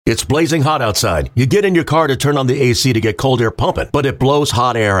It's blazing hot outside. You get in your car to turn on the AC to get cold air pumping, but it blows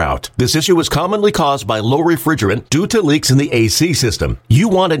hot air out. This issue is commonly caused by low refrigerant due to leaks in the AC system. You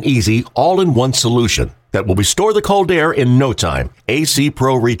want an easy, all-in-one solution that will restore the cold air in no time. AC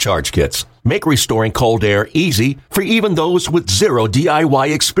Pro Recharge Kits make restoring cold air easy for even those with zero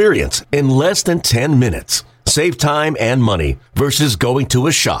DIY experience in less than 10 minutes. Save time and money versus going to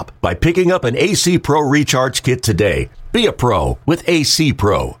a shop by picking up an AC Pro Recharge Kit today. Be a pro with AC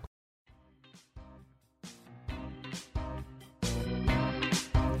Pro.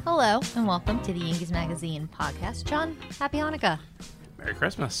 Hello, and welcome to the Yankees Magazine podcast. John, happy Hanukkah. Merry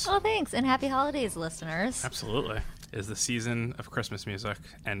Christmas. Oh, thanks, and happy holidays, listeners. Absolutely. It is the season of Christmas music,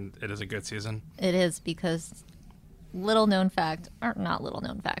 and it is a good season. It is, because little known fact, or not little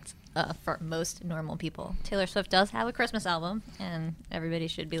known fact, for most normal people, Taylor Swift does have a Christmas album, and everybody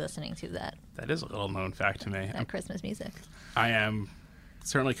should be listening to that. That is a little known fact to me. That Christmas music. I am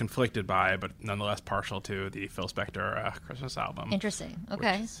certainly conflicted by, but nonetheless partial to the Phil Spector Christmas album. Interesting.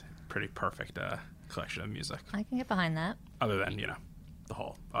 Okay. Which is a pretty perfect collection of music. I can get behind that. Other than, the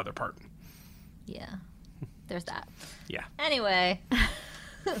whole other part. Yeah. There's that. Yeah. Anyway.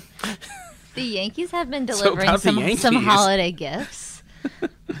 The Yankees have been delivering some holiday gifts.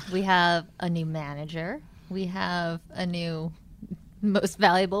 We have a new manager. We have a new most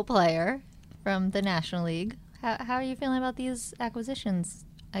valuable player from the National League. How are you feeling about these acquisitions?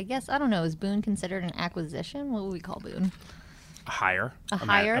 I guess, I don't know, is Boone considered an acquisition? What would we call Boone? A hire. A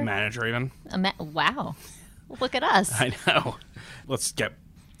hire? A manager, even. Wow. Look at us. I know. Let's get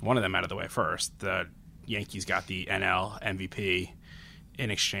one of them out of the way first. The Yankees got the NL MVP in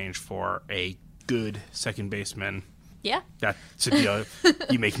exchange for a good second baseman. Yeah. That's a deal.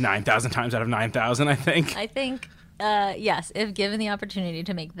 You make 9,000 times out of 9,000, I think. I think, yes, if given the opportunity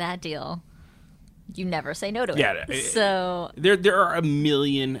to make that deal, you never say no to it. Yeah. So there are a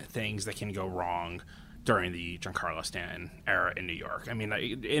million things that can go wrong during the Giancarlo Stanton era in New York. I mean,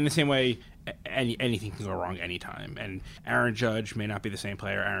 in the same way, anything can go wrong anytime. And Aaron Judge may not be the same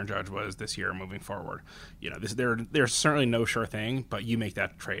player Aaron Judge was this year moving forward. There's certainly no sure thing, but you make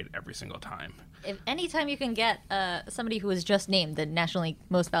that trade every single time. If anytime you can get somebody who was just named the National League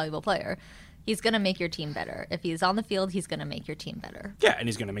most valuable player, he's going to make your team better. If he's on the field, he's going to make your team better. Yeah, and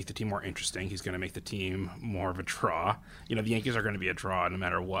he's going to make the team more interesting. He's going to make the team more of a draw. The Yankees are going to be a draw no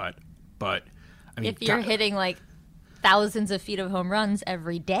matter what. But I mean, if you're hitting like thousands of feet of home runs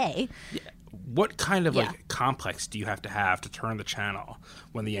every day. Yeah. What kind of complex do you have to turn the channel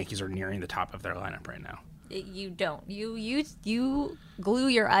when the Yankees are nearing the top of their lineup right now? You don't. You glue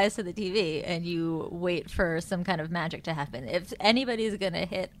your eyes to the TV and you wait for some kind of magic to happen. If anybody's going to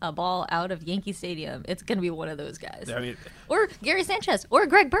hit a ball out of Yankee Stadium, it's going to be one of those guys. I mean, or Gary Sanchez or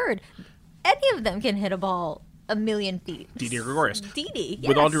Greg Bird. Any of them can hit a ball a million feet. Didi Gregorius. Didi, yes.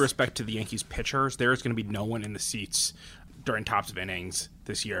 With all due respect to the Yankees pitchers, there's going to be no one in the seats during tops of innings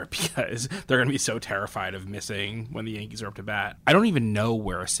this year because they're going to be so terrified of missing when the Yankees are up to bat. I don't even know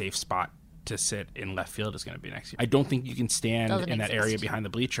where a safe spot to sit in left field is going to be next year. I don't think you can stand in that area behind the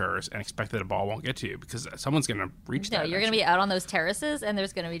bleachers and expect that a ball won't get to you because someone's going to reach that. No, you're going to be out on those terraces and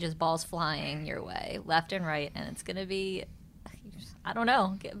there's going to be just balls flying your way, left and right, and it's going to be, I don't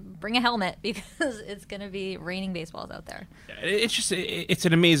know, bring a helmet because it's going to be raining baseballs out there. It's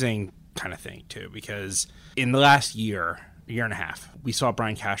an amazing kind of thing, too, because in the last year and a half, we saw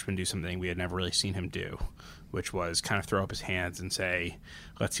Brian Cashman do something we had never really seen him do, which was kind of throw up his hands and say,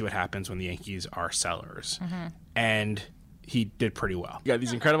 let's see what happens when the Yankees are sellers. Mm-hmm. And he did pretty well. You got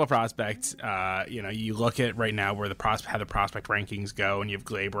these incredible prospects. You look at right now where how the prospect rankings go, and you have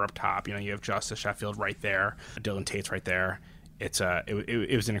Glaber up top. You have Justice Sheffield right there. Dylan Tate's right there.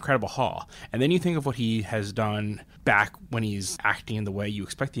 It was an incredible haul. And then you think of what he has done back when he's acting in the way you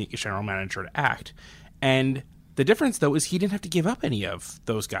expect the Yankees general manager to act. And the difference, though, is he didn't have to give up any of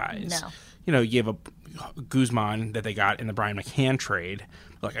those guys. No. You give up Guzman that they got in the Brian McCann trade.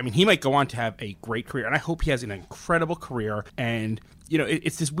 Look, I mean, he might go on to have a great career, and I hope he has an incredible career. And,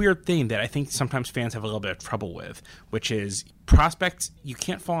 it's this weird thing that I think sometimes fans have a little bit of trouble with, which is prospects, you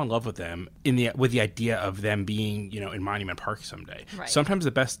can't fall in love with them with the idea of them being, in Monument Park someday. Right. Sometimes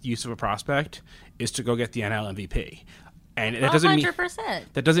the best use of a prospect is to go get the NL MVP. And that doesn't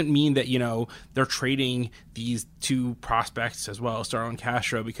 100%. mean that, they're trading these two prospects as well as Starlin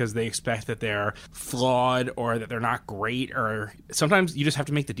Castro because they expect that they're flawed or that they're not great, or sometimes you just have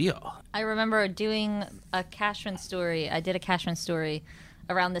to make the deal. I remember doing a Cashman story. I did a Cashman story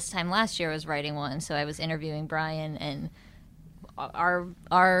around this time last year. I was writing one, so I was interviewing Brian, and our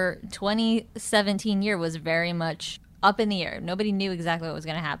 2017 year was very much up in the air. Nobody knew exactly what was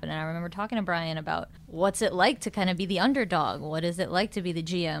going to happen. And I remember talking to Brian about what's it like to kind of be the underdog? What is it like to be the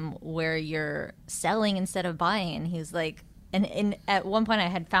GM where you're selling instead of buying? And he's like, and at one point I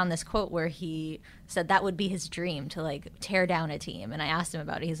had found this quote where he said that would be his dream, to like tear down a team. And I asked him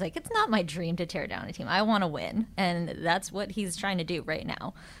about it. He's like, it's not my dream to tear down a team. I want to win. And that's what he's trying to do right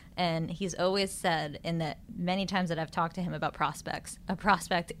now. And he's always said, in the many times that I've talked to him about prospects, a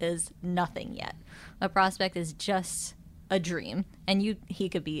prospect is nothing yet. A prospect is just a dream. And he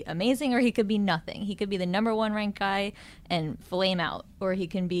could be amazing or he could be nothing. He could be the number 1 ranked guy and flame out, or he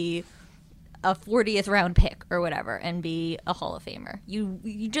can be a 40th round pick or whatever and be a Hall of Famer.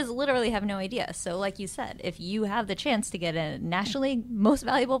 You just literally have no idea. So like you said, if you have the chance to get a National League Most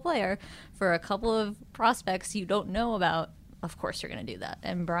Valuable Player for a couple of prospects you don't know about, of course you're going to do that.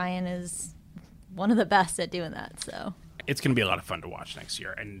 And Brian is one of the best at doing that. So it's going to be a lot of fun to watch next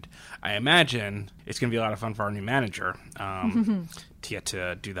year. And I imagine it's going to be a lot of fun for our new manager to get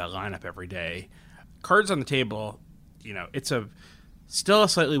to do that lineup every day. Cards on the table, it's still a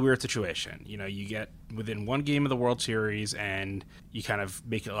slightly weird situation. You get within one game of the World Series and you kind of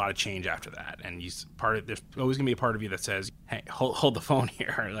make a lot of change after that. And there's always going to be a part of you that says, hey, hold the phone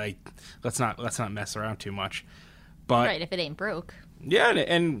here. Like, let's not mess around too much. But, right, if it ain't broke. Yeah,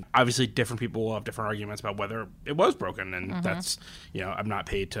 and obviously different people will have different arguments about whether it was broken, and that's, I'm not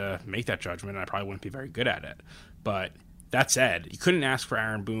paid to make that judgment, and I probably wouldn't be very good at it. But that said, you couldn't ask for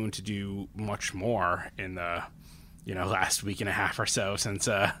Aaron Boone to do much more in the, last week and a half or so since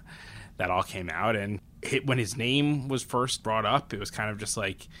that all came out. And when his name was first brought up, it was kind of just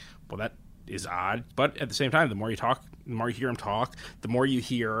like, well, that is odd. But at the same time, the more you hear him talk, the more you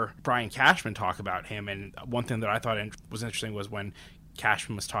hear Brian Cashman talk about him. And one thing that I thought was interesting was when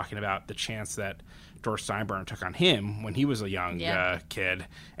Cashman was talking about the chance that George Steinbrenner took on him when he was a young kid,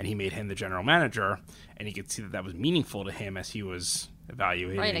 and he made him the general manager, and he could see that was meaningful to him as he was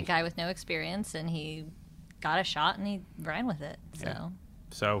evaluating. Right, a guy with no experience, and he got a shot and he ran with it.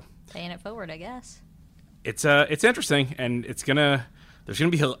 So paying it forward, I guess. It's interesting, and there's gonna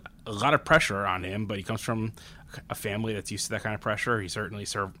be a lot of pressure on him, but he comes from a family that's used to that kind of pressure. He certainly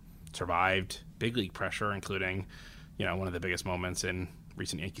survived big league pressure, including, one of the biggest moments in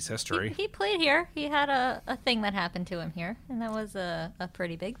recent Yankees history. He played here. He had a thing that happened to him here, and that was a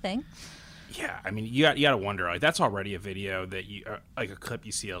pretty big thing. Yeah, I mean, you got to wonder, like, that's already a video that like a clip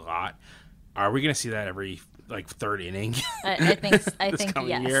you see a lot. Are we going to see that every third inning? I think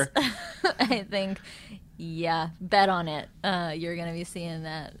yes. Year? I think, yeah, bet on it. You're going to be seeing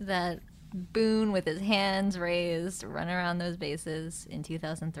that Boone with his hands raised, run around those bases in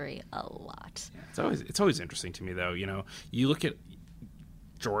 2003 a lot. Yeah, it's always interesting to me, though. You look at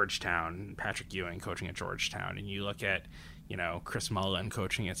Georgetown, Patrick Ewing coaching at Georgetown, and you look at Chris Mullin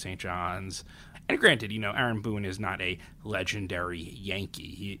coaching at St. John's. And granted, Aaron Boone is not a legendary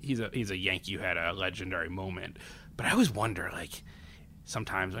Yankee. He's a Yankee who had a legendary moment. But I always wonder,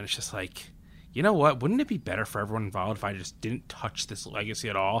 sometimes when it's just like, you know what? Wouldn't it be better for everyone involved if I just didn't touch this legacy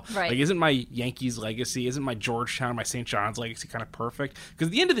at all? Right. Isn't my Yankees legacy, isn't my Georgetown, my St. John's legacy kind of perfect? Because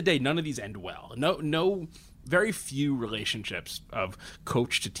at the end of the day, none of these end well. No, very few relationships of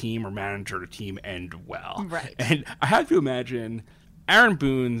coach to team or manager to team end well. Right. And I have to imagine Aaron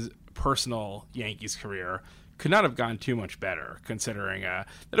Boone's personal Yankees career could not have gone too much better, considering that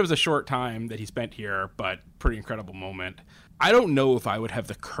it was a short time that he spent here, but pretty incredible moment. I don't know if I would have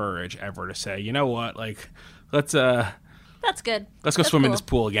the courage ever to say, you know what, let's that's good. Let's go swim in this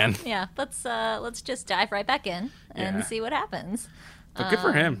pool again. Yeah, let's just dive right back in and see what happens. But good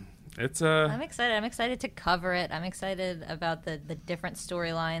for him. I'm excited. I'm excited to cover it. I'm excited about the different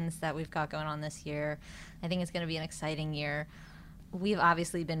storylines that we've got going on this year. I think it's going to be an exciting year. We've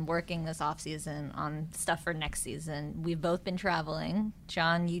obviously been working this offseason on stuff for next season. We've both been traveling.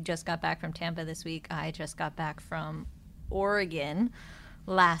 John, you just got back from Tampa this week. I just got back from Oregon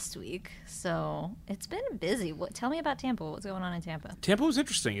last week. So it's been busy. Tell me about Tampa. What's going on in Tampa? Tampa was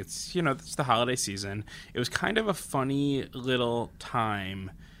interesting. It's the holiday season. It was kind of a funny little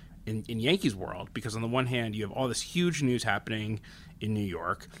time in Yankees world, because on the one hand, you have all this huge news happening in New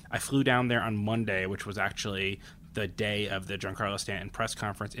York. I flew down there on Monday, which was actually the day of the Giancarlo Stanton press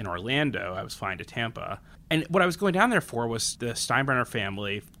conference in Orlando. I was flying to Tampa. And what I was going down there for was the Steinbrenner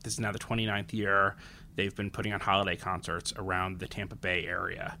family. This is now the 29th year. They've been putting on holiday concerts around the Tampa Bay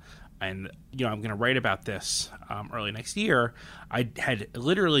area. And, I'm going to write about this early next year. I had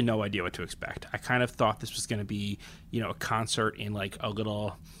literally no idea what to expect. I kind of thought this was going to be, a concert in a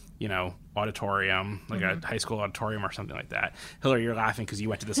little, auditorium, a high school auditorium or something like that. Hillary, you're laughing because you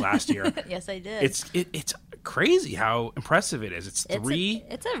went to this last year. Yes, I did. It's crazy how impressive it is. It's a really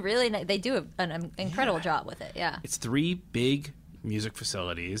they do an incredible job with it. Yeah, it's 3 big music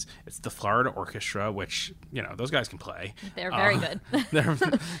facilities. It's the Florida Orchestra, which those guys can play. They're very good.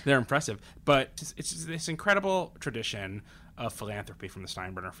 they're impressive, but it's this incredible tradition of philanthropy from the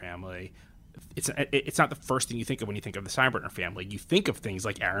Steinbrenner family. It's not the first thing you think of when you think of the Steinbrenner family. You think of things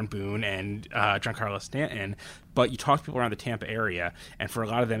like Aaron Boone and Giancarlo Stanton, but you talk to people around the Tampa area, and for a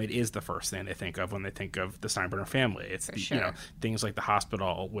lot of them, it is the first thing they think of when they think of the Steinbrenner family. It's things like the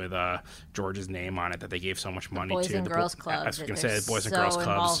hospital with George's name on it that they gave so much money Boys to. And the Girls Club. I was going to say the Boys and Girls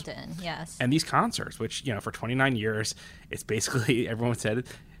Clubs. Yes. And these concerts, which for 29 years, it's basically everyone said.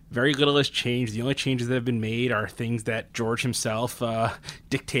 Very little has changed. The only changes that have been made are things that George himself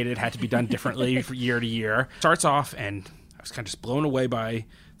dictated had to be done differently from year to year. Starts off, and I was kind of just blown away by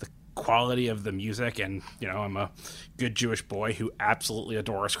the quality of the music. And, I'm a good Jewish boy who absolutely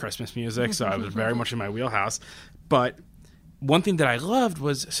adores Christmas music, so I was very much in my wheelhouse. But one thing that I loved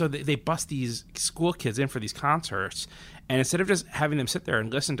was, so they bust these school kids in for these concerts, and instead of just having them sit there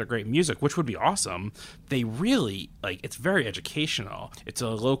and listen to great music, which would be awesome, they really, it's very educational. It's a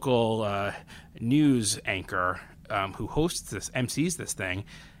local news anchor who MCs this thing,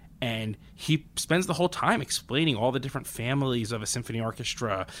 and he spends the whole time explaining all the different families of a symphony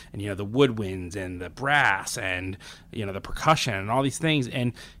orchestra, and, the woodwinds and the brass and, the percussion and all these things.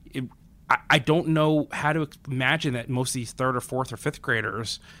 And I don't know how to imagine that most of these 3rd or 4th or 5th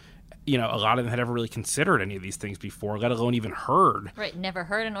graders, a lot of them had ever really considered any of these things before, let alone even heard. Right, never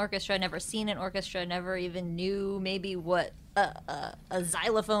heard an orchestra, never seen an orchestra, never even knew maybe what a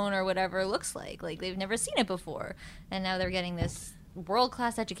xylophone or whatever looks like. Like, they've never seen it before. And now they're getting this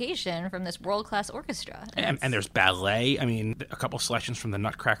world-class education from this world-class orchestra. And there's ballet. I mean, a couple selections from the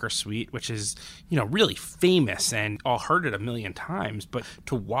Nutcracker Suite, which is, really famous and all heard it a million times. But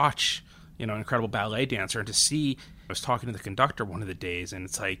to watch, an incredible ballet dancer and to see, I was talking to the conductor one of the days, and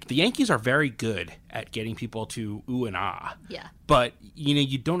it's like the Yankees are very good at getting people to ooh and ah. Yeah. But,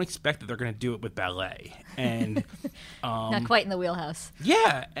 you don't expect that they're going to do it with ballet. And not quite in the wheelhouse.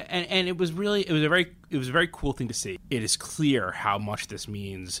 Yeah, and it was a very cool thing to see. It is clear how much this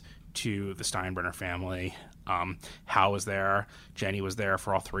means to the Steinbrenner family. Hal was there, Jenny was there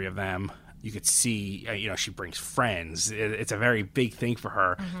for all 3 of them. You could see, she brings friends. It's a very big thing for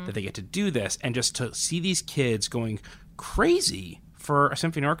her that they get to do this. And just to see these kids going crazy for a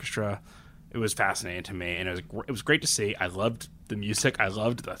symphony orchestra, it was fascinating to me. And it was great to see. I loved the music. I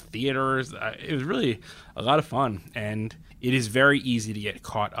loved the theaters. It was really a lot of fun. And it is very easy to get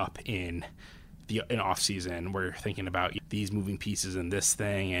caught up in an off-season where you're thinking about these moving pieces and this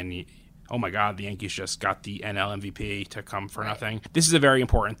thing. And, oh, my God, the Yankees just got the NL MVP to come for nothing. This is a very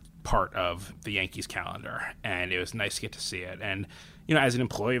important part of the Yankees calendar, and it was nice to get to see it. And as an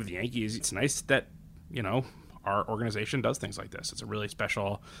employee of the Yankees, it's nice that our organization does things like this. It's a really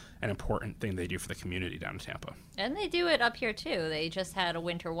special and important thing they do for the community down in Tampa. And they do it up here too. They just had a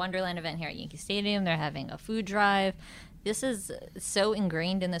Winter Wonderland event here at Yankee Stadium. They're having a food drive. This is so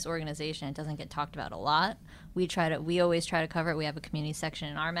ingrained in this organization. It doesn't get talked about a lot. We always try to cover it. We have a community section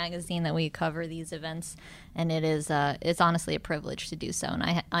in our magazine that we cover these events, and it's honestly a privilege to do so.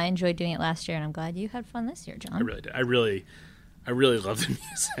 And I enjoyed doing it last year, and I'm glad you had fun this year, John. I really did. I really loved the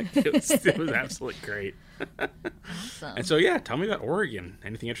music. It was absolutely great. Awesome. And so, tell me about Oregon.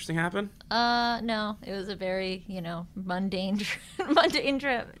 Anything interesting happen? No. It was a very, mundane trip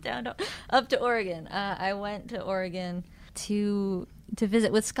up to Oregon. I went to Oregon to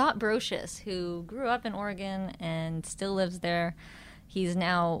visit with Scott Brocious, who grew up in Oregon and still lives there. He's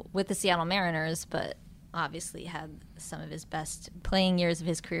now with the Seattle Mariners, but obviously had some of his best playing years of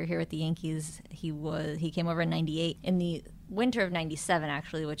his career here with the Yankees. He came over in 98, in the winter of 97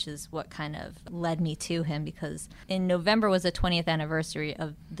 actually, which is what kind of led me to him, because in November was the 20th anniversary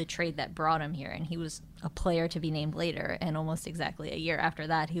of the trade that brought him here, and he was a player to be named later, and almost exactly a year after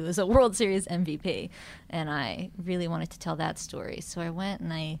that he was a World Series MVP, and I really wanted to tell that story. So I went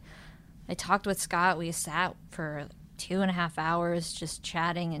and I talked with Scott. We sat for 2.5 hours just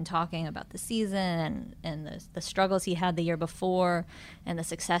chatting and talking about the season and the struggles he had the year before and the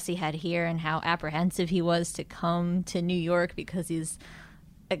success he had here, and how apprehensive he was to come to New York because he's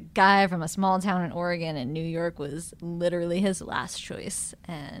a guy from a small town in Oregon, and New York was literally his last choice,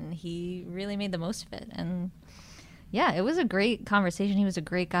 and he really made the most of it. And yeah, it was a great conversation. He was a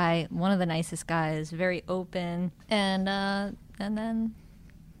great guy, one of the nicest guys, very open, and then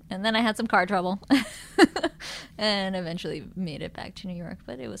I had some car trouble and eventually made it back to New York,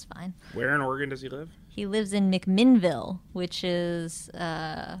 but it was fine. Where in Oregon does he live? He lives in McMinnville, which is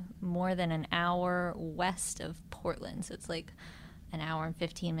more than an hour west of Portland. So it's like an hour and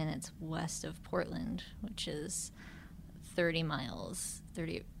 15 minutes west of Portland, which is 40 miles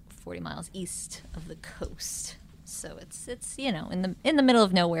east of the coast. So it's in the middle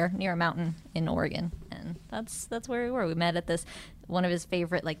of nowhere, near a mountain in Oregon, and that's where we were. We met at this one of his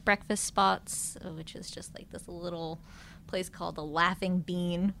favorite breakfast spots, which is just this little place called the Laughing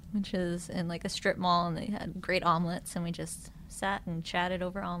Bean, which is in a strip mall, and they had great omelets, and we just sat and chatted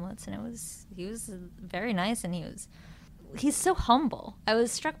over omelets, and he was very nice, and he's so humble. I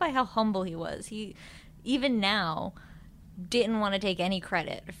was struck by how humble he was. He even now didn't want to take any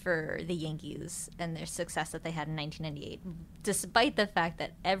credit for the Yankees and their success that they had in 1998, despite the fact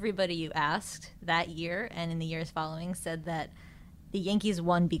that everybody you asked that year and in the years following said that the Yankees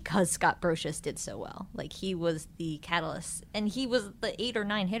won because Scott Brosius did so well. He was the catalyst, and he was the 8 or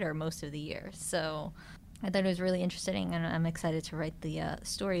 9 hitter most of the year. So I thought it was really interesting, and I'm excited to write the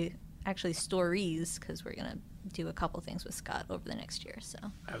stories, because we're going to do a couple things with Scott over the next year. So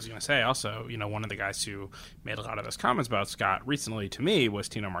I was going to say also, one of the guys who made a lot of those comments about Scott recently to me was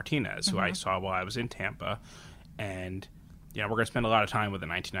Tino Martinez, who I saw while I was in Tampa. And, we're going to spend a lot of time with the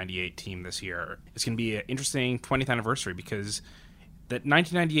 1998 team this year. It's going to be an interesting 20th anniversary because that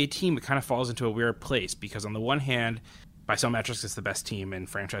 1998 team, it kind of falls into a weird place because on the one hand, by some metrics, it's the best team in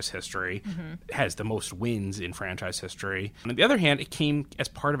franchise history. It has the most wins in franchise history. And on the other hand, it came as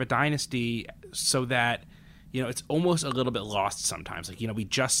part of a dynasty so that, it's almost a little bit lost sometimes. We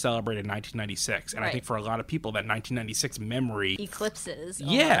just celebrated 1996. And right. I think for a lot of people, that 1996 memory eclipses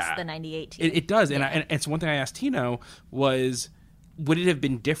the 98 team. It does. Yeah. And it's one thing I asked Tino was, would it have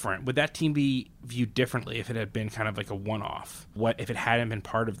been different? Would that team be viewed differently if it had been kind of a one-off? What if it hadn't been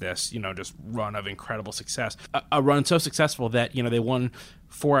part of this, just run of incredible success? A run so successful that, they won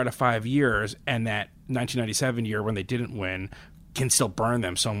 4 out of 5 years, and that 1997 year when they didn't win can still burn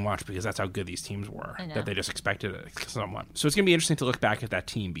them so much because that's how good these teams were, that they just expected it somewhat. So it's going to be interesting to look back at that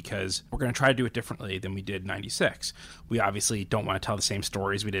team because we're going to try to do it differently than we did in 96. We obviously don't want to tell the same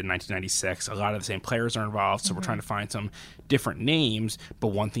stories we did in 1996. A lot of the same players are involved, so we're trying to find some different names, but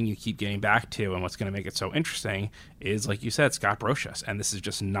one thing you keep getting back to and what's going to make it so interesting is, like you said, Scott Brosius. And this is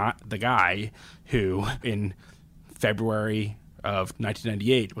just not the guy who, in February of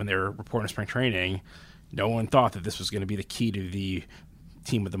 1998, when they were reporting spring training, no one thought that this was going to be the key to the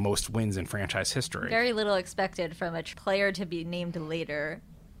team with the most wins in franchise history. Very little expected from a player to be named later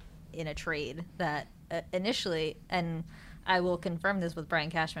in a trade that initially, and I will confirm this with Brian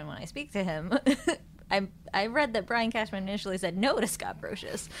Cashman when I speak to him, I read that Brian Cashman initially said no to Scott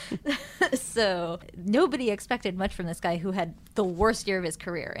Brosius. So nobody expected much from this guy who had the worst year of his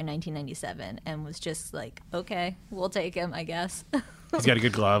career in 1997 and was just okay, we'll take him, I guess. He's got a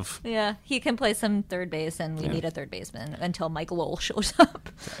good glove. Yeah, he can play some third base, and we need a third baseman until Mike Lowell shows up.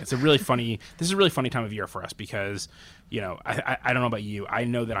 It's a really funny. This is a really funny time of year for us because, I don't know about you. I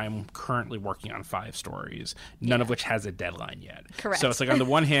know that I'm currently working on 5 stories, none of which has a deadline yet. Correct. So it's on the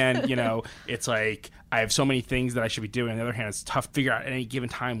one hand, it's I have so many things that I should be doing. On the other hand, it's tough to figure out at any given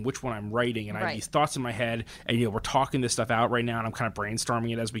time which one I'm writing, and I have these thoughts in my head, and we're talking this stuff out right now, and I'm kind of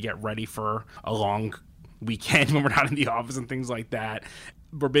brainstorming it as we get ready for a long weekend when we're not in the office and things like that.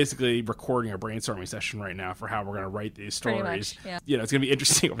 We're basically recording a brainstorming session right now for how we're going to write these stories. Pretty much, yeah. It's going to be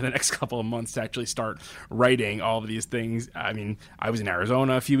interesting over the next couple of months to actually start writing all of these things. I mean, I was in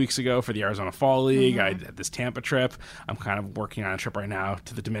Arizona a few weeks ago for the Arizona Fall League. I had this Tampa trip. I'm kind of working on a trip right now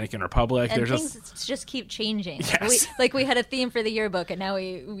to the Dominican Republic. And things just keep changing. Yes. We had a theme for the yearbook, and now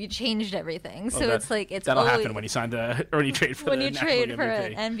we changed everything. So it's that'll happen when you sign when you trade for an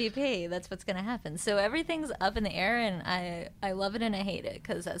MVP. That's what's going to happen. So everything's up in the air, and I love it and I hate it.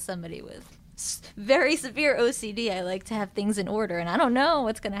 Because as somebody with very severe OCD, I like to have things in order, and I don't know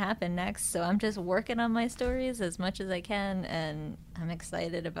what's going to happen next, so I'm just working on my stories as much as I can, and I'm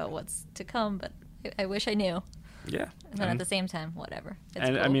excited about what's to come, but I wish I knew. Yeah. But at the same time, whatever. It's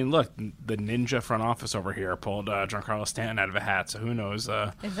and cool. I mean, look, the ninja front office over here pulled Giancarlo Stanton out of a hat, so who knows?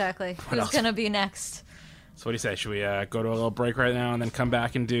 Exactly. Who's going to be next? So what do you say? Should we go to a little break right now and then come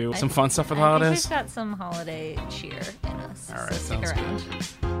back and do some fun stuff with the holidays? I think we've got some holiday cheer in us. All right, so stick around.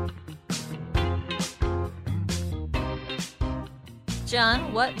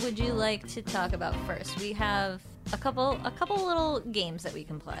 John, what would you like to talk about first? We have a couple little games that we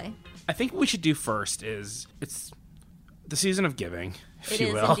can play. I think what we should do first is it's the season of giving, if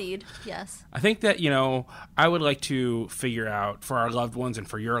you will. It is indeed, yes. I think that, I would like to figure out for our loved ones and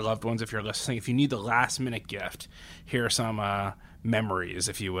for your loved ones, if you're listening, if you need the last-minute gift, here are some memories,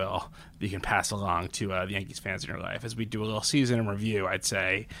 if you will, that you can pass along to the Yankees fans in your life. As we do a little season in review, I'd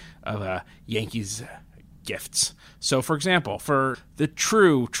say, of Yankees gifts. So, for example, for the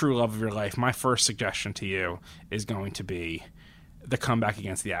true love of your life, my first suggestion to you is going to be the comeback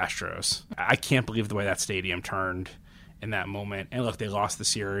against the Astros. I can't believe the way that stadium turned in that moment. And look, they lost the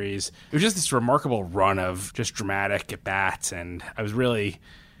series. It was just this remarkable run of just dramatic at-bats, and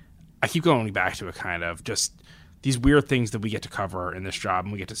I keep going back to it, kind of just these weird things that we get to cover in this job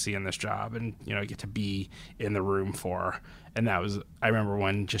and we get to see in this job and, get to be in the room for. And I remember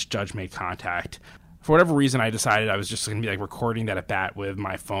when just Judge made contact. For whatever reason, I decided I was just going to be like recording that at-bat with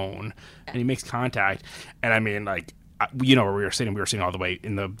my phone, and he makes contact. And I mean, like, where we were sitting all the way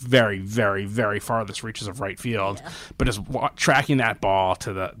in the very, very, very farthest reaches of right field, but just tracking that ball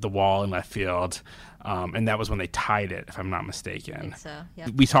to the wall in left field. And that was when they tied it, if I'm not mistaken. I think so, yeah.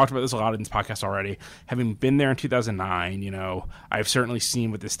 We talked about this a lot in this podcast already. Having been there in 2009, I've certainly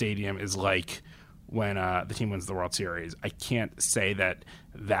seen what the stadium is like when the team wins the World Series. I can't say that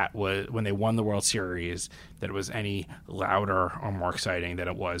was when they won the World Series that it was any louder or more exciting than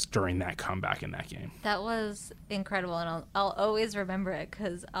it was during that comeback in that game. That was incredible, and I'll always remember it,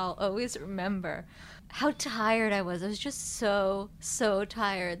 because I'll always remember how tired I was. I was just so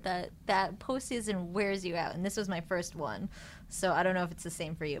tired that postseason wears you out, and this was my first one. So I don't know if it's the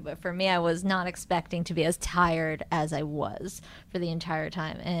same for you, but for me, I was not expecting to be as tired as I was for the entire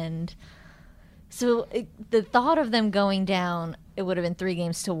time. And so the thought of them going down, it would have been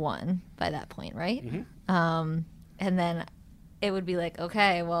 3-1 by that point, right? Mm-hmm. And then it would be like,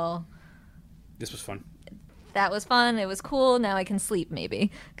 okay, well, this was fun. That was fun. It was cool. Now I can sleep,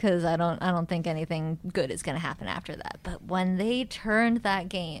 maybe, because I don't think anything good is going to happen after that. But when they turned that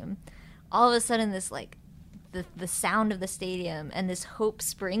game, all of a sudden this, like, the sound of the stadium and this hope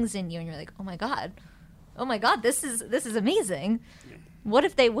springs in you, and you're like, oh my god, this is amazing. Yeah. What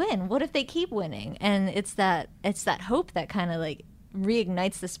if they win? What if they keep winning? And it's that hope that kind of like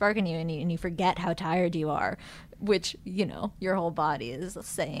reignites the spark in you, and you forget how tired you are, which, your whole body is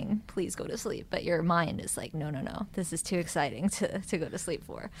saying, please go to sleep. But your mind is like, no, this is too exciting to go to sleep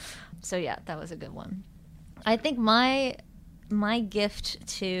for. So yeah, that was a good one. I think my gift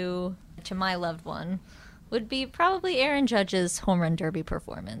to my loved one would be probably Aaron Judge's home run derby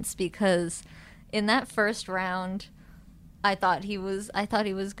performance, because in that first round, I thought he was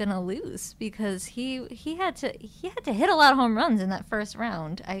gonna lose, because he had to hit a lot of home runs in that first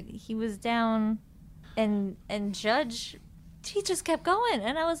round. He was down, and Judge, he just kept going,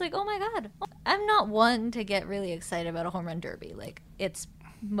 and I was like, oh my god. I'm not one to get really excited about a home run derby. Like, it's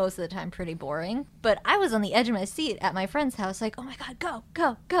most of the time pretty boring, but I was on the edge of my seat at my friend's house, like, oh my god,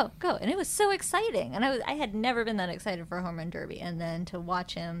 go, and it was so exciting, and I had never been that excited for a home run derby. And then to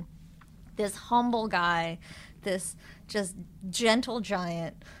watch him, this humble guy, this just gentle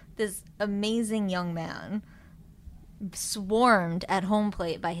giant, this amazing young man, swarmed at home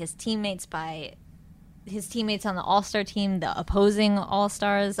plate by his teammates on the All-Star team, the opposing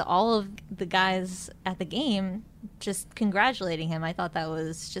All-Stars, all of the guys at the game just congratulating him. I thought that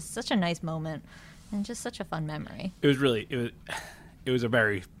was just such a nice moment and just such a fun memory. It was a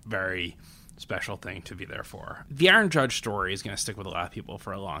very, very special thing to be there for. The Aaron Judge story is going to stick with a lot of people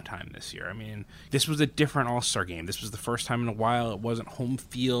for a long time this year. I mean, this was a different All-Star game. This was the first time in a while it wasn't home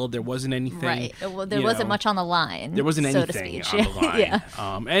field. There wasn't anything. Right. Well, there wasn't much on the line. There wasn't anything on the line. Yeah.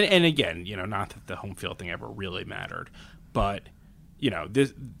 And again, not that the home field thing ever really mattered, but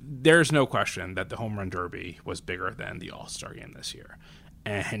there's no question that the home run derby was bigger than the All-Star game this year.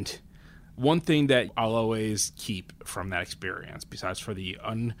 And one thing that I'll always keep from that experience, besides for the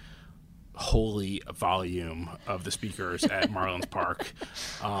unholy volume of the speakers at Marlins Park,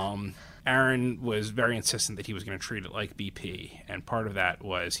 Aaron was very insistent that he was going to treat it like BP, and part of that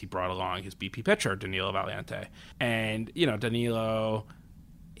was he brought along his BP pitcher, Danilo Valiente. And Danilo,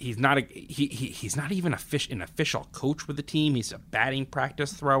 he's not even an official coach with the team. He's a batting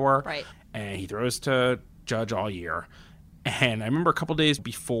practice thrower, right? And he throws to Judge all year. And I remember a couple days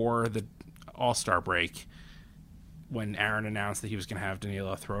before the All-Star break, when Aaron announced that he was going to have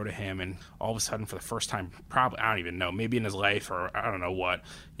Danilo throw to him, and all of a sudden, for the first time, probably, I don't even know, maybe in his life, or I don't know what,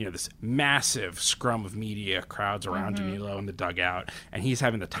 this massive scrum of media crowds around Danilo in the dugout, and he's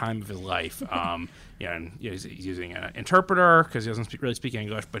having the time of his life. And he's using an interpreter because he doesn't really speak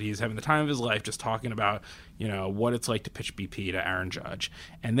English, but he's having the time of his life just talking about, what it's like to pitch BP to Aaron Judge.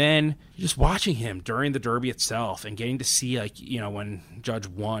 And then just watching him during the Derby itself and getting to see, when Judge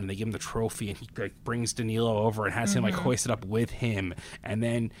won, they give him the trophy and he brings Danilo over and has him hoist it up with him. And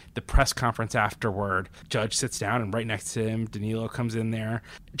then the press conference afterward, Judge sits down and right next to him, Danilo comes in there.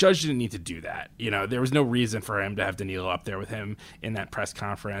 Judge didn't need to do that. There was no reason for him to have Danilo up there with him in that press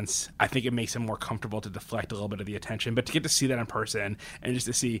conference. I think it makes him more comfortable to deflect a little bit of the attention, but to get to see that in person and just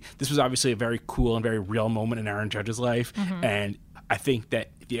to see, this was obviously a very cool and very real moment in Aaron Judge's life. And I think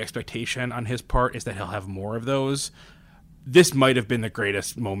that the expectation on his part is that he'll have more of those. this might have been the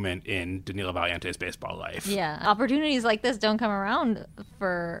greatest moment in Danilo Valiente's baseball life. Yeah, opportunities like this don't come around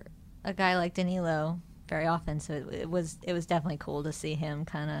for a guy like Danilo very often, so it was definitely cool to see him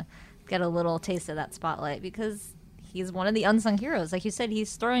kind of get a little taste of that spotlight, because he's one of the unsung heroes. Like you said,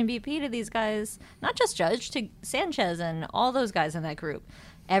 he's throwing BP to these guys, not just Judge, to Sanchez and all those guys in that group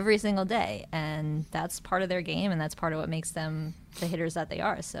every single day, and that's part of their game, and that's part of what makes them the hitters that they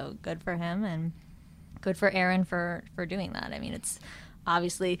are. So good for him, and good for Aaron for doing that. I mean, it's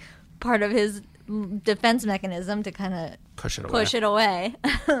obviously part of his defense mechanism to kind of push it away.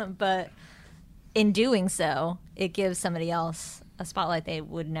 But in doing so, it gives somebody else a spotlight they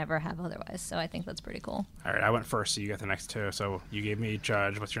would never have otherwise. So I think that's pretty cool. All right, I went first, so you got the next two. So you gave me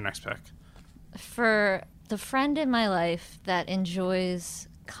Judge. What's your next pick? For the friend in my life that enjoys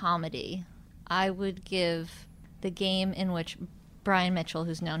comedy, I would give the game in which Brian Mitchell,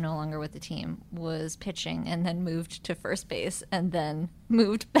 who's now no longer with the team, was pitching and then moved to first base and then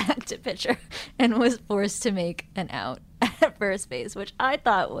moved back to pitcher and was forced to make an out at first base, which I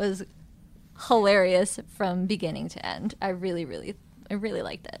thought was hilarious from beginning to end. I really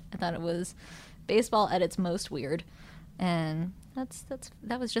liked it. I thought it was baseball at its most weird, and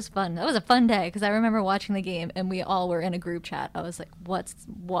that was just fun. That was a fun day, because I remember watching the game and we all were in a group chat. I was like,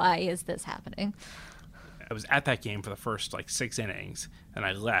 why is this happening? I was at that game for the first 6 innings, and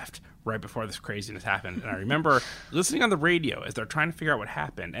I left right before this craziness happened. And I remember listening on the radio as they're trying to figure out what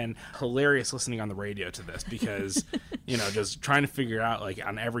happened, and hilarious listening on the radio to this, because just trying to figure out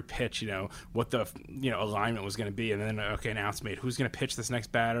on every pitch, what the alignment was going to be, and then an announcement made who's going to pitch this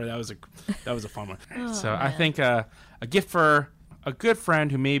next batter. That was a fun one. So man. I think a gift for a good friend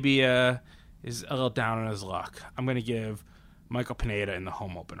who maybe is a little down on his luck. I'm going to give Michael Pineda in the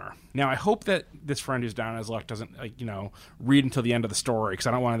home opener. Now, I hope that this friend who's down on his luck doesn't, read until the end of the story, because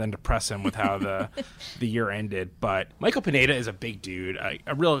I don't want to then depress him with how the year ended. But Michael Pineda is a big dude,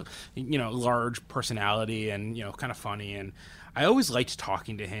 a real, large personality, and, kind of funny. And I always liked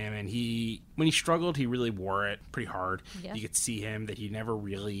talking to him. And when he struggled, he really wore it pretty hard. Yeah. You could see him that he never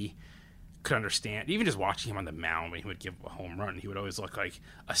really could understand. Even just watching him on the mound when he would give a home run, he would always look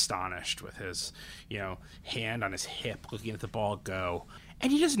astonished with his, hand on his hip looking at the ball go.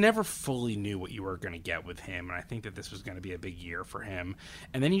 And you just never fully knew what you were going to get with him. And I think that this was going to be a big year for him.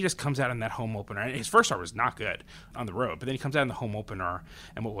 And then he just comes out in that home opener. And his first start was not good on the road, but then he comes out in the home opener,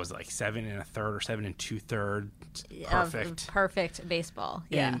 and what was it, 7 1/3 or 7 2/3? Perfect. Perfect baseball.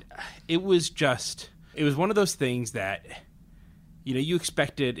 Yeah. And it was one of those things that, you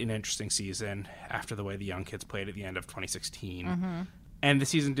expected an interesting season after the way the young kids played at the end of 2016. Mm-hmm. And the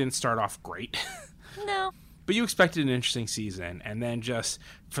season didn't start off great. No. But you expected an interesting season. And then just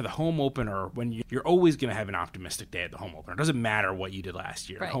for the home opener, when you're always going to have an optimistic day at the home opener. It doesn't matter what you did last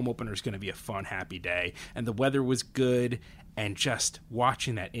year. Right. The home opener is going to be a fun, happy day. And the weather was good. And just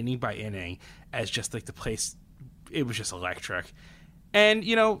watching that inning by inning as just the place, it was just electric. And,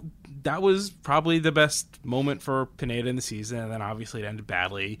 that was probably the best moment for Pineda in the season. And then obviously it ended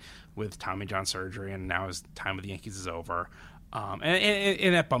badly with Tommy John surgery, and now his time with the Yankees is over.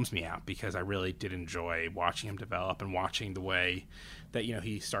 And that bums me out, because I really did enjoy watching him develop and watching the way that,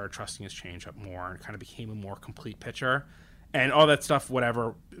 he started trusting his changeup more and kind of became a more complete pitcher. And all that stuff,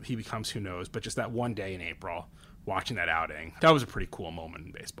 whatever he becomes, who knows. But just that one day in April, watching that outing, that was a pretty cool moment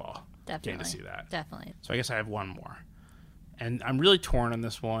in baseball. Definitely. Getting to see that. Definitely. So I guess I have one more. And I'm really torn on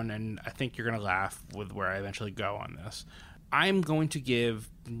this one, and I think you're going to laugh with where I eventually go on this. I'm going to give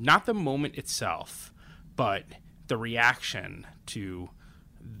not the moment itself, but the reaction to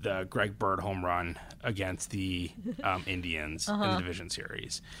the Greg Bird home run against the Indians in the division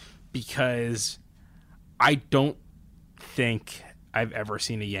series. Because I don't think I've ever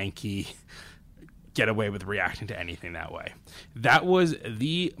seen a Yankee get away with reacting to anything that way. That was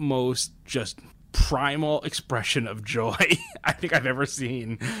the most just primal expression of joy I think I've ever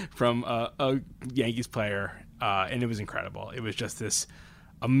seen from a Yankees player, and it was incredible. It was just this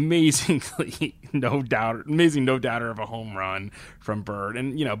amazing no doubter of a home run from Bird.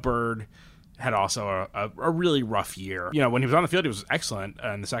 And Bird had also a really rough year. When he was on the field, he was excellent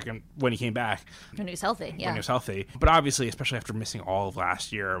in the second, when he came back. When he was healthy, yeah. When he was healthy. But obviously, especially after missing all of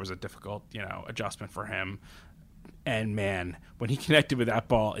last year, it was a difficult, adjustment for him. And man, when he connected with that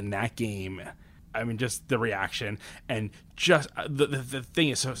ball in that game, I mean, just the reaction, and just the thing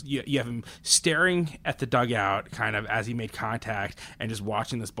is, so you have him staring at the dugout kind of as he made contact, and just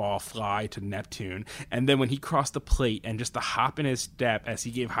watching this ball fly to Neptune. And then when he crossed the plate, and just the hop in his step as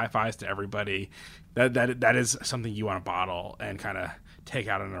he gave high fives to everybody, that is something you want to bottle and kind of take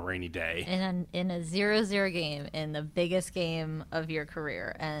out on a rainy day. In a 0-0 game, in the biggest game of your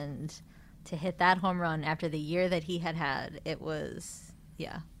career, and to hit that home run after the year that he had, it was,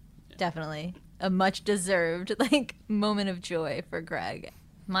 definitely a much deserved moment of joy for Greg.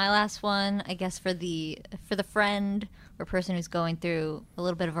 My last one, I guess, for the friend or person who's going through a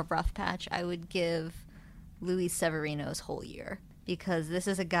little bit of a rough patch, I would give Luis Severino's whole year, because this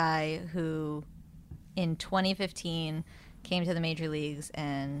is a guy who in 2015 came to the major leagues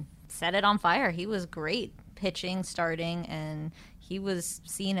and set it on fire. He was great pitching, starting, and he was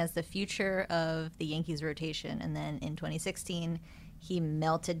seen as the future of the Yankees rotation. And then in 2016, he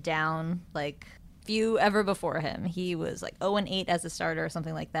melted down like few ever before him. He was like 0-8 as a starter or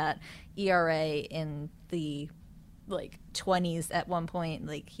something like that. ERA in the 20s at one point.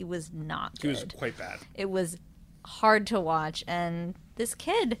 Like, he was not good. He was quite bad. It was hard to watch. And this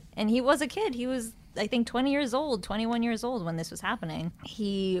kid, and he was a kid, he was, I think, 21 years old when this was happening.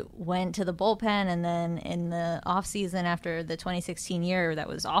 He went to the bullpen, and then in the offseason after the 2016 year that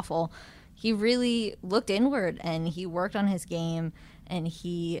was awful, he really looked inward and he worked on his game and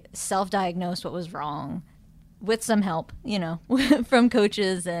he self-diagnosed what was wrong with some help, from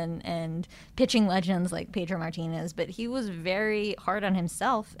coaches and pitching legends like Pedro Martinez. But he was very hard on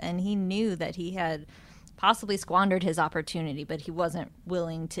himself, and he knew that he had possibly squandered his opportunity, but he wasn't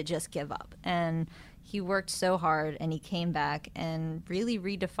willing to just give up. And he worked so hard, and he came back and really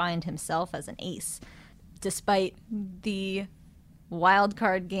redefined himself as an ace, despite the wild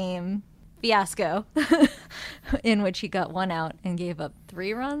card game fiasco in which he got one out and gave up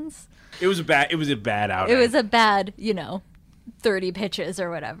 3 runs. It was a bad outing. It was a bad, 30 pitches or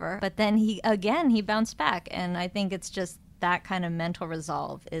whatever. But then he bounced back, and I think it's just that kind of mental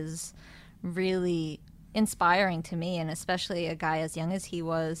resolve is really inspiring to me, and especially a guy as young as he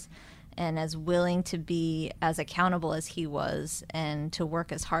was and as willing to be as accountable as he was and to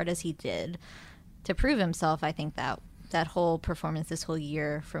work as hard as he did to prove himself. I think that whole performance this whole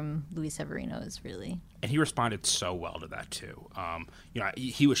year from Luis Severino is really... And he responded so well to that, too.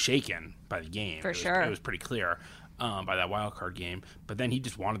 He was shaken by the game. Sure. It was pretty clear by that wild card game. But then he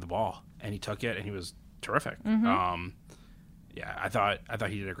just wanted the ball, and he took it, and he was terrific. Mm-hmm. I thought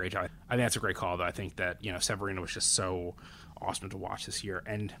he did a great job. I think that's a great call, though. I think that, Severino was just so awesome to watch this year.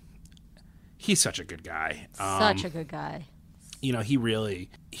 And he's such a good guy. Such a good guy. He really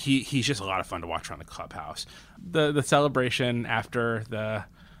he's just a lot of fun to watch around the clubhouse. The celebration after the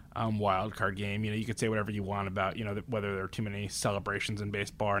wild card game, you could say whatever you want about whether there are too many celebrations in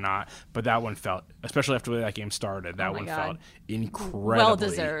baseball or not, but that one felt, especially after the way that game started, felt incredibly well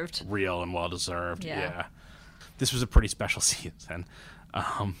deserved, real and well deserved. Yeah. This was a pretty special season.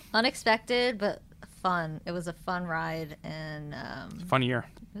 Unexpected, but fun. It was a fun ride and fun year.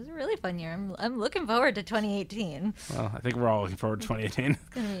 It was a really fun year. I'm looking forward to 2018. Well, I think we're all looking forward to 2018. It's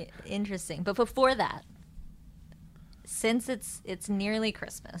going to be interesting. But before that, since it's nearly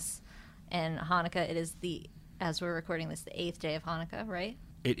Christmas and Hanukkah, it is as we're recording this, the 8th day of Hanukkah, right?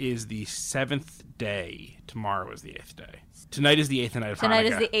 It is the 7th day. Tomorrow is the 8th day. Tonight is the 8th night of Hanukkah. Tonight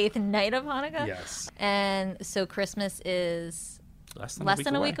is the 8th night of Hanukkah? Yes. And so Christmas is less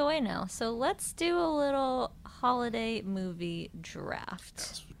than a week away now. So let's do a little holiday movie draft.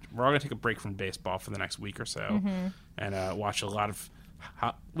 Yes. We're all going to take a break from baseball for the next week or so and watch a lot of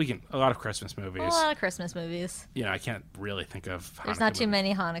Christmas movies. A lot of Christmas movies. I can't really think of Hanukkah There's not too movies.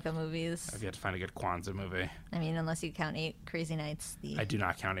 many Hanukkah movies. I've yet to find a good Kwanzaa movie. I mean, unless you count 8 Crazy Nights. I do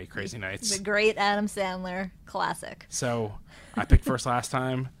not count 8 Crazy Nights. The great Adam Sandler classic. So, I picked first last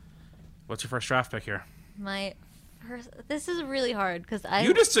time. What's your first draft pick here? This is really hard because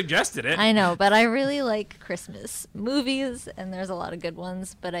You just suggested it. I know, but I really like Christmas movies, and there's a lot of good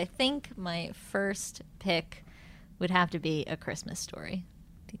ones. But I think my first pick would have to be A Christmas Story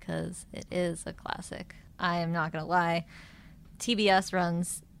because it is a classic. I am not going to lie. TBS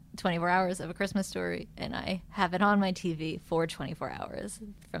runs 24 hours of A Christmas Story, and I have it on my TV for 24 hours.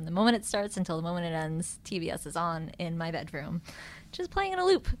 From the moment it starts until the moment it ends, TBS is on in my bedroom, just playing in a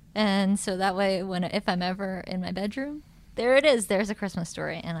loop. And so that way, if I'm ever in my bedroom, there it is. There's A Christmas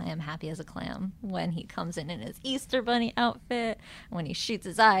Story, and I am happy as a clam when he comes in his Easter Bunny outfit, when he shoots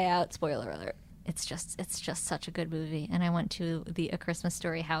his eye out. Spoiler alert. It's just such a good movie. And I went to the A Christmas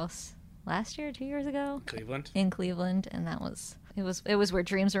Story house last year, 2 years ago, in Cleveland, and it was where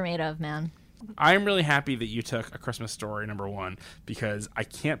dreams were made of, man. I'm really happy that you took A Christmas Story #1 because I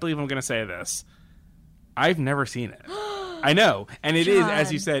can't believe I'm going to say this. I've never seen it. I know, and it is,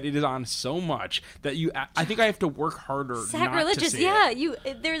 as you said, it is on so much that I think I have to work harder. Sacrilegious, not to see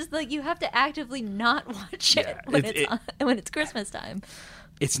it. You have to actively not watch it when it's Christmas time.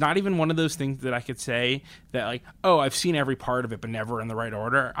 It's not even one of those things that I could say that I've seen every part of it, but never in the right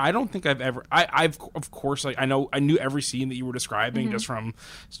order. I don't think I've ever. I've of course I knew every scene that you were describing just from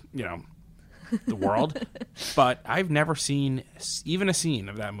the world, but I've never seen even a scene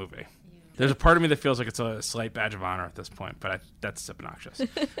of that movie. There's a part of me that feels like it's a slight badge of honor at this point, but that's obnoxious.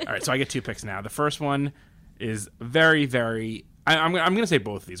 All right, so I get 2 picks now. The first one is very, very... I'm going to say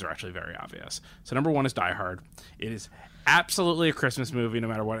both of these are actually very obvious. So number 1 is Die Hard. It is absolutely a Christmas movie, no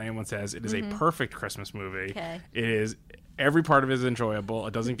matter what anyone says. It is a perfect Christmas movie. Okay. It is... Every part of it is enjoyable.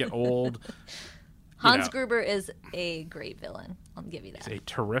 It doesn't get old. Hans Gruber is a great villain. I'll give you that. He's a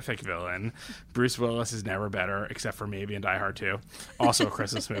terrific villain. Bruce Willis is never better, except for maybe in Die Hard 2. Also a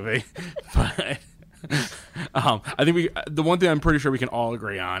Christmas movie. But I think the one thing I'm pretty sure we can all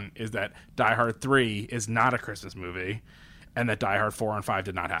agree on is that Die Hard 3 is not a Christmas movie, and that Die Hard 4 and 5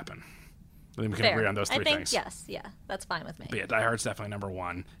 did not happen. I think we can agree on those 3 things. Yes, yeah, that's fine with me. But yeah, Die Hard's definitely number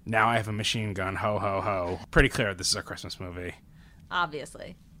 1. Now I Have a Machine Gun, ho, ho, ho. Pretty clear this is a Christmas movie.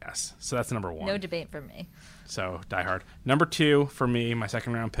 Obviously. Yes, so that's number 1. No debate for me. So, Die Hard. Number 2 for me, my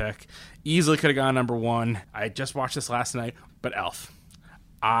second round pick. Easily could have gone number 1. I just watched this last night, but Elf.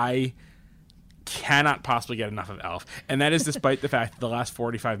 I cannot possibly get enough of Elf. And that is despite the fact that the last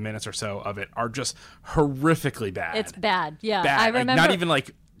 45 minutes or so of it are just horrifically bad. It's bad, yeah. Bad. I remember. Not even like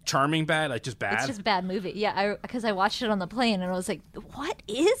charming bad, like just bad. It's just a bad movie. Yeah, because I watched it on the plane and I was like, what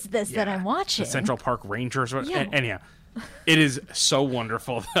is this that I'm watching? The Central Park Rangers. Yeah. Anyhow. It is so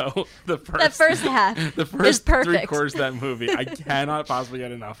wonderful, though. That first half the first is perfect. 3/4 of that movie, I cannot possibly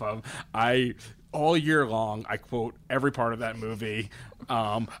get enough of. All year long, I quote every part of that movie.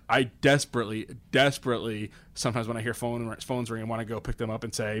 I desperately, sometimes when I hear phones ring, I want to go pick them up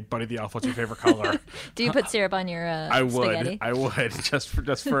and say, "Buddy the Elf, what's your favorite color?" Do you put syrup on your spaghetti? I would just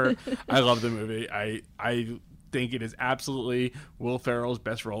for. I love the movie. I think it is absolutely Will Ferrell's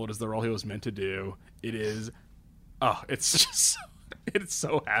best role. It is the role he was meant to do. It is. Oh, it's just it's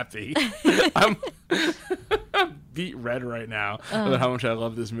so happy. I'm beat red right now about how much I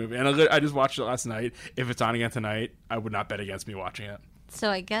love this movie. And I just watched it last night. If it's on again tonight, I would not bet against me watching it.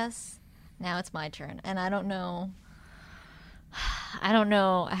 So I guess now it's my turn. And I don't know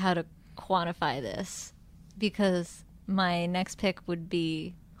how to quantify this because my next pick would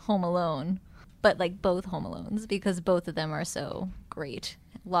be Home Alone, but like both Home Alones because both of them are so great.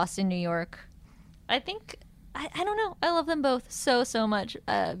 Lost in New York. I think... I don't know. I love them both so much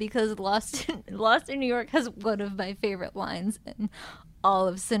because Lost in New York has one of my favorite lines in all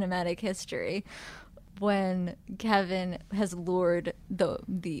of cinematic history. When Kevin has lured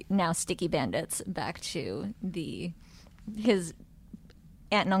the now sticky bandits back to his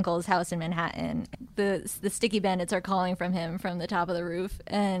aunt and uncle's house in Manhattan, the sticky bandits are calling from him from the top of the roof,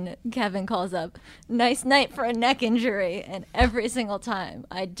 and Kevin calls up, "Nice night for a neck injury," and every single time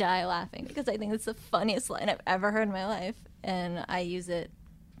I die laughing because I think it's the funniest line I've ever heard in my life, and I use it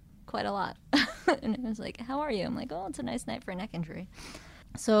quite a lot. And it was like, "How are you?" I'm like, "Oh, it's a nice night for a neck injury."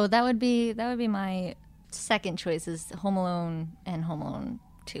 So that would be my second choice is Home Alone and Home Alone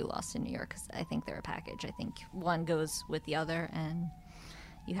 2 Lost in New York because I think they're a package. I think one goes with the other, and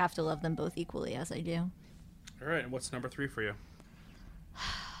you have to love them both equally, as I do. All right, and what's number 3 for you?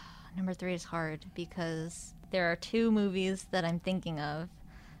 Number 3 is hard because there are 2 movies that I'm thinking of,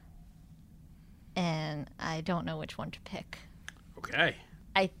 and I don't know which one to pick. Okay.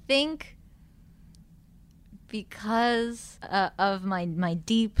 I think because of my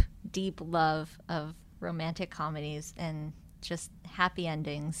deep love of romantic comedies and just happy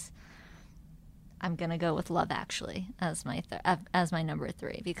endings, I'm gonna go with Love Actually as my number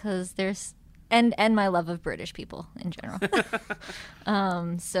 3 because there's and my love of British people in general.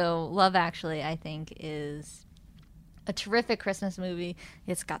 So Love Actually, I think, is a terrific Christmas movie.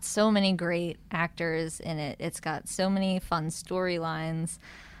 It's got so many great actors in it. It's got so many fun storylines.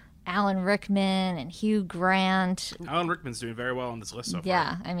 Alan Rickman and Hugh Grant. Alan Rickman's doing very well on this list so far.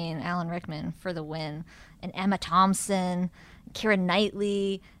 Yeah, I mean, Alan Rickman for the win. And Emma Thompson, Keira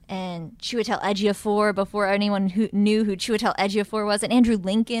Knightley, and Chiwetel Ejiofor before anyone who knew who Chiwetel Ejiofor was, and Andrew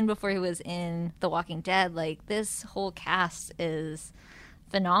Lincoln before he was in The Walking Dead. Like, this whole cast is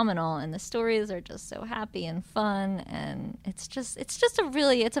phenomenal, and the stories are just so happy and fun, and it's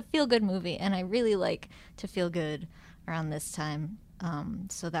a feel-good movie, and I really like to feel good around this time.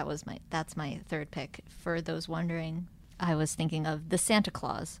 So that's my third pick. For those wondering, I was thinking of The Santa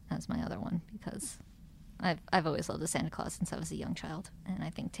Claus as my other one because I've always loved The Santa Claus since I was a young child, and I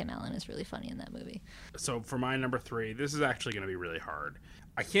think Tim Allen is really funny in that movie. So for my number 3, this is actually going to be really hard.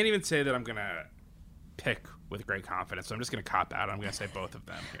 I can't even say that I'm going to pick with great confidence, so I'm just going to cop out. I'm going to say both of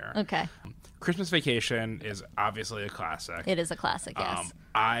them here. Okay. Christmas Vacation is obviously a classic. It is a classic, yes.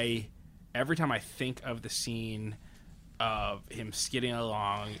 Every time I think of the scene of him skidding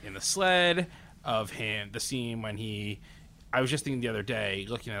along in the sled, the scene when he I was just thinking the other day,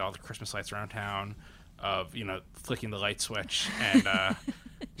 looking at all the Christmas lights around town, of, you know, flicking the light switch and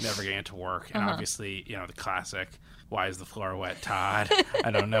never getting to work. And obviously, you know, the classic, why is the floor wet, Todd?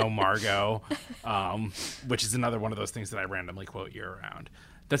 I don't know, Margot, which is another one of those things that I randomly quote year round.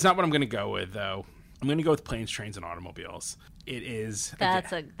 That's not what I'm going to go with, though. I'm going to go with Planes, Trains, and Automobiles. It is...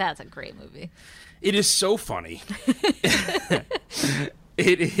 That's a great movie. It is so funny.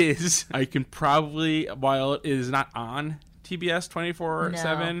 It is. I can probably, while it is not on TBS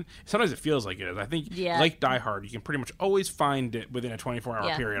 24/7, sometimes it feels like it is. I think, like Die Hard, you can pretty much always find it within a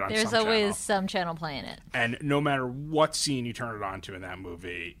 24-hour period on some channel. There's always some channel playing it. And no matter what scene you turn it on to in that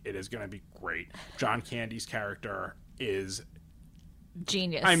movie, it is going to be great. John Candy's character is...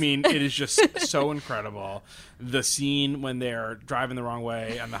 genius. I mean, it is just so incredible. The scene when they're driving the wrong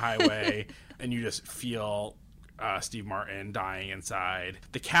way on the highway and you just feel Steve Martin dying inside.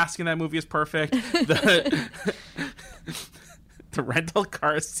 The cast in that movie is perfect. The rental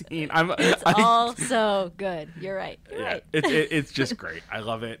car scene. It's all so good. You're right. You're right. It's just great. I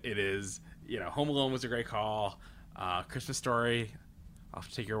love it. It is, you know, Home Alone was a great call. Christmas Story, I'll have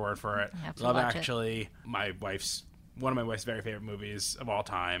to take your word for it. Love Actually, one of my wife's very favorite movies of all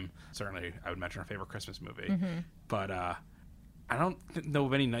time. Certainly, I would mention her favorite Christmas movie. But I don't know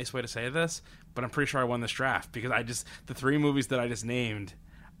of any nice way to say this, but I'm pretty sure I won this draft because the three movies that I just named,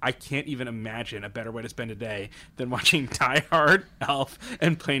 I can't even imagine a better way to spend a day than watching Die Hard, Elf,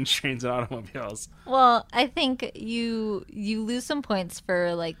 and Planes, Trains, and Automobiles. Well, I think you lose some points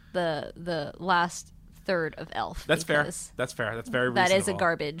for like the last third of Elf. That's fair. That's fair. That's very reasonable. That is a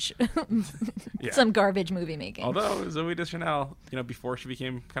garbage. Some garbage movie making. Although Zooey Deschanel, you know, before she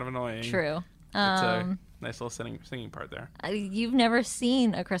became kind of annoying. True. It's a nice little singing part there. You've never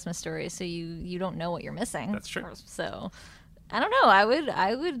seen A Christmas Story, so you don't know what you're missing. That's true. So, I don't know.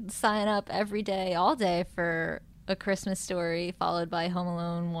 I would sign up every day, all day for A Christmas Story, followed by Home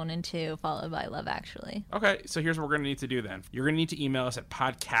Alone 1 and 2, followed by Love Actually. Okay, so here's what we're going to need to do then. You're going to need to email us at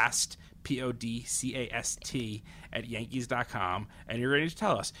podcast, PODCAST, at Yankees.com, and you're going to need to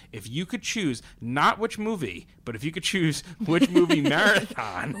tell us if you could choose not which movie, but if you could choose which movie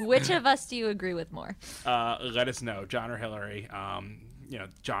marathon. Which of us do you agree with more? Let us know, John or Hillary. You know,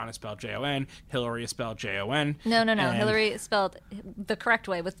 John is spelled Jon. Hillary is spelled Jon. No. Hillary is spelled the correct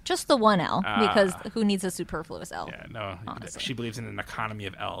way with just the one L, because who needs a superfluous L? Yeah, no. Honestly. She believes in an economy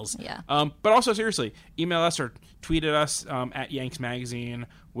of L's. Yeah. But also, seriously, email us or tweet at us at Yanks Magazine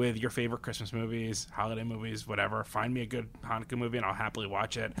with your favorite Christmas movies, holiday movies, whatever. Find me a good Hanukkah movie, and I'll happily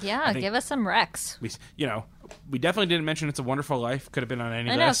watch it. Yeah, give us some recs. We definitely didn't mention It's a Wonderful Life. Could have been on any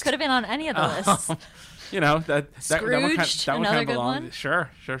list. I know, could have been on any of the lists. You know, that Scrooge, one kind of belonged. One? Sure.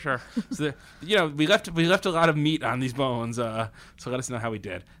 So, we left a lot of meat on these bones. So let us know how we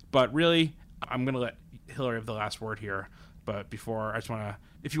did. But really, I'm going to let Hillary have the last word here. But before, I just want to,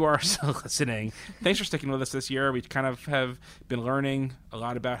 if you are still listening, thanks for sticking with us this year. We kind of have been learning a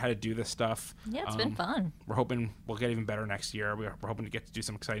lot about how to do this stuff. Yeah, it's been fun. We're hoping we'll get even better next year. We're hoping to get to do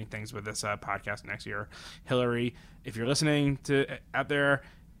some exciting things with this podcast next year. Hillary, if you're listening out there,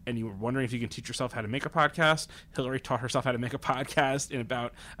 and you were wondering if you can teach yourself how to make a podcast, Hillary taught herself how to make a podcast in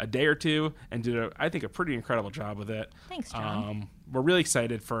about a day or two and did, I think, a pretty incredible job with it. Thanks, John. We're really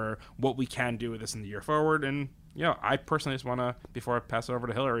excited for what we can do with this in the year forward. And, I personally just want to, before I pass it over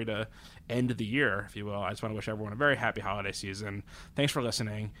to Hillary to end the year, if you will, I just want to wish everyone a very happy holiday season. Thanks for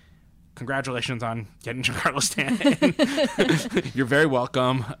listening. Congratulations on getting Giancarlo Stanton. You're very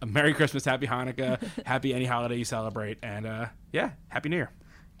welcome. Merry Christmas, Happy Hanukkah, happy any holiday you celebrate. And, Happy New Year.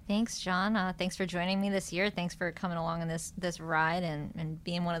 Thanks, John. Thanks for joining me this year. Thanks for coming along on this ride and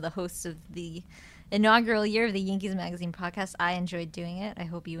being one of the hosts of the inaugural year of the Yankees Magazine podcast. I enjoyed doing it. I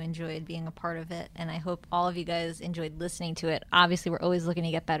hope you enjoyed being a part of it, and I hope all of you guys enjoyed listening to it. Obviously, we're always looking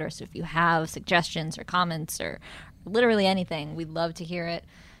to get better, so if you have suggestions or comments or literally anything, we'd love to hear it.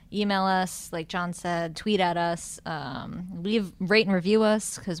 Email us, like John said, tweet at us, rate and review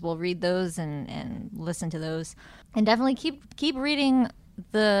us, because we'll read those and listen to those. And definitely keep reading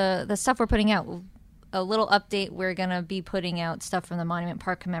the stuff we're putting out. A little update, we're going to be putting out stuff from the Monument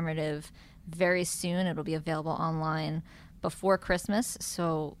Park Commemorative very soon. It'll be available online before Christmas,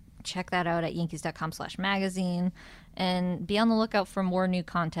 so check that out at yankees.com/magazine, and be on the lookout for more new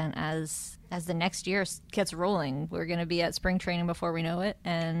content as the next year gets rolling. We're going to be at spring training before we know it,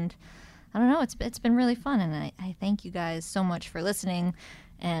 and I don't know, it's been really fun, and I thank you guys so much for listening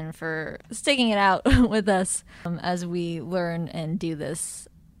and for sticking it out with us as we learn and do this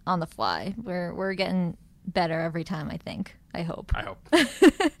on the fly. We're getting better every time, I think. I hope.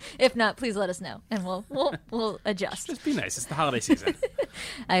 If not, please let us know, and we'll adjust. Just be nice. It's the holiday season.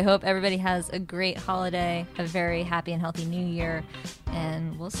 I hope everybody has a great holiday, a very happy and healthy new year,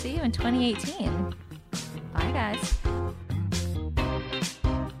 and we'll see you in 2018. Bye, guys.